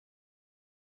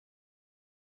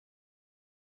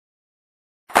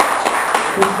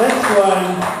This next one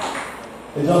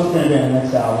is also going to be on the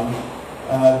next album.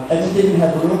 I just didn't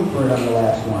have room for it on the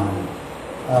last one.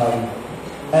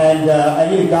 And I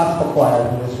need a gospel choir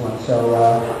for this one, so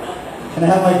can I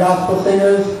have my gospel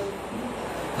singers?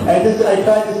 I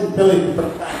tried this in Philly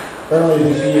earlier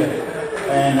this year,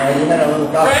 and we had a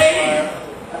little gospel choir.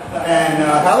 And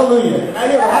hallelujah. Can I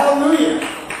hear a hallelujah?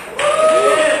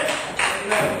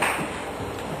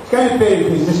 It's kind of big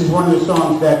because this is one of the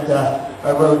songs that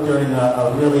I wrote during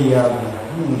a really,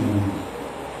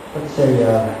 let's say,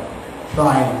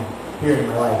 trying period in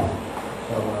my life.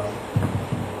 So,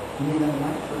 you need that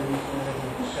mic for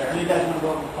you? You guys want to go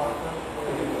up and talk first?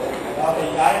 Okay,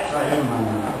 you got it? All right, never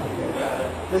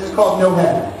mind. This is called No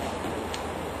Heaven.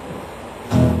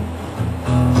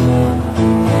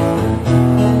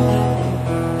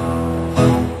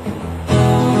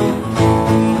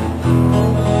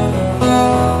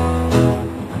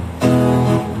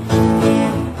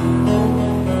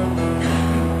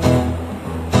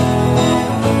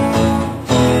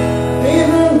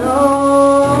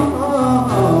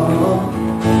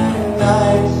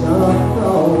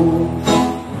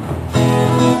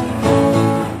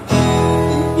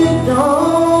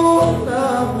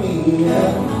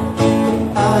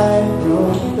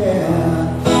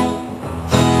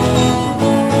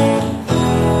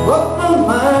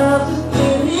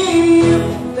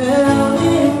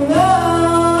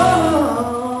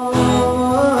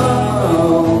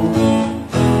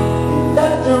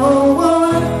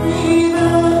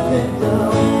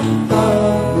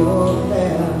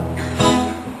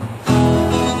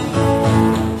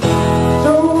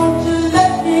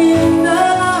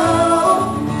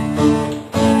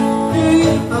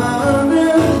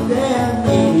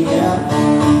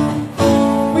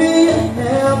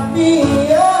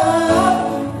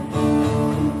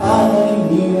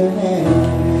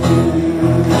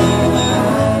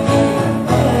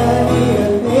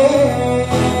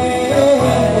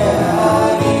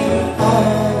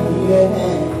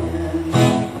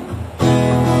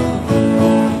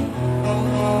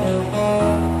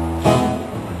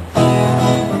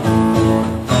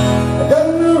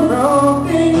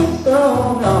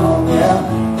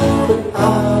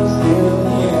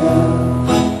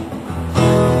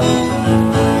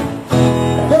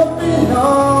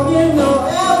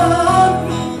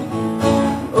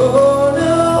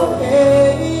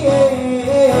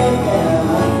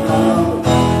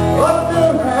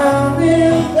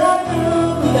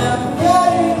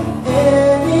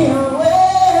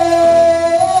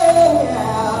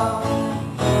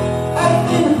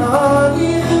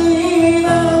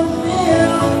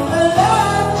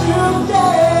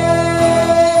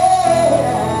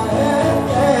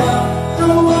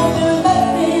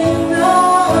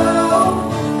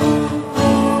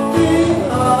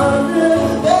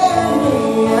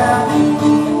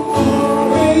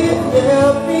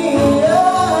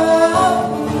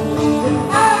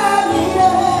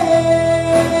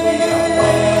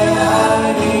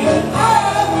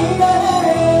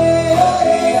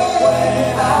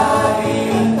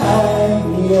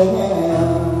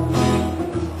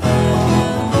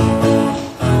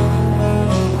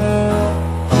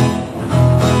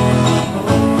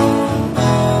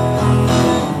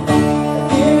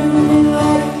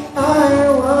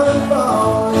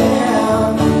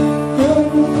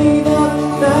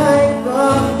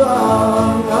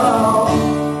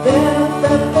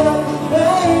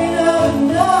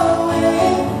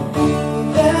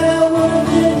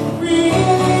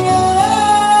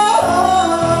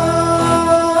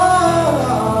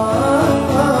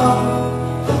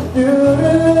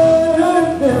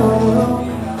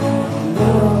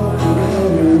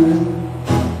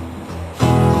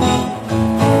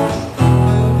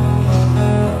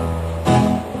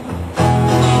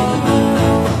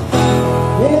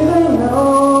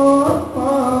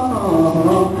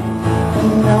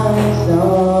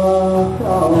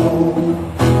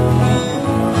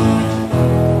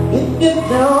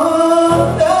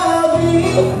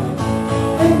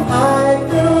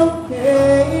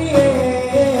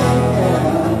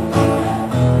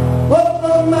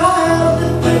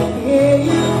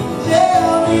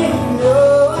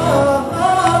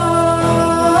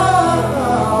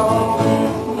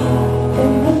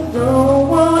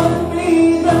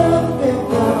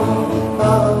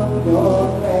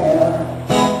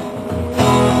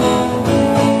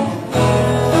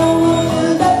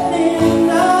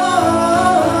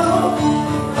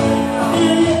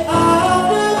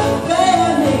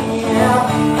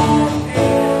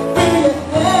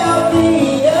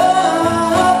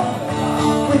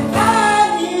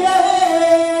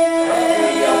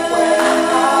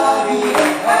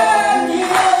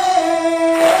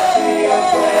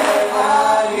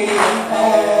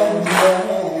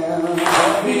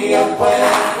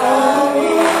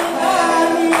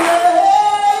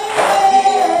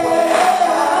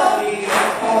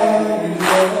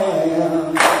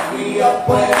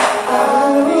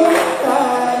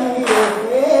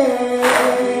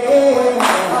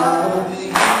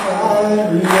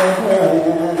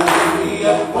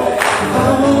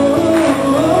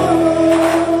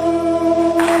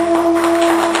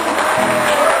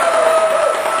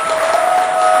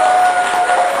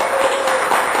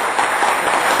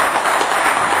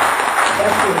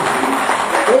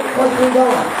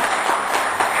 going.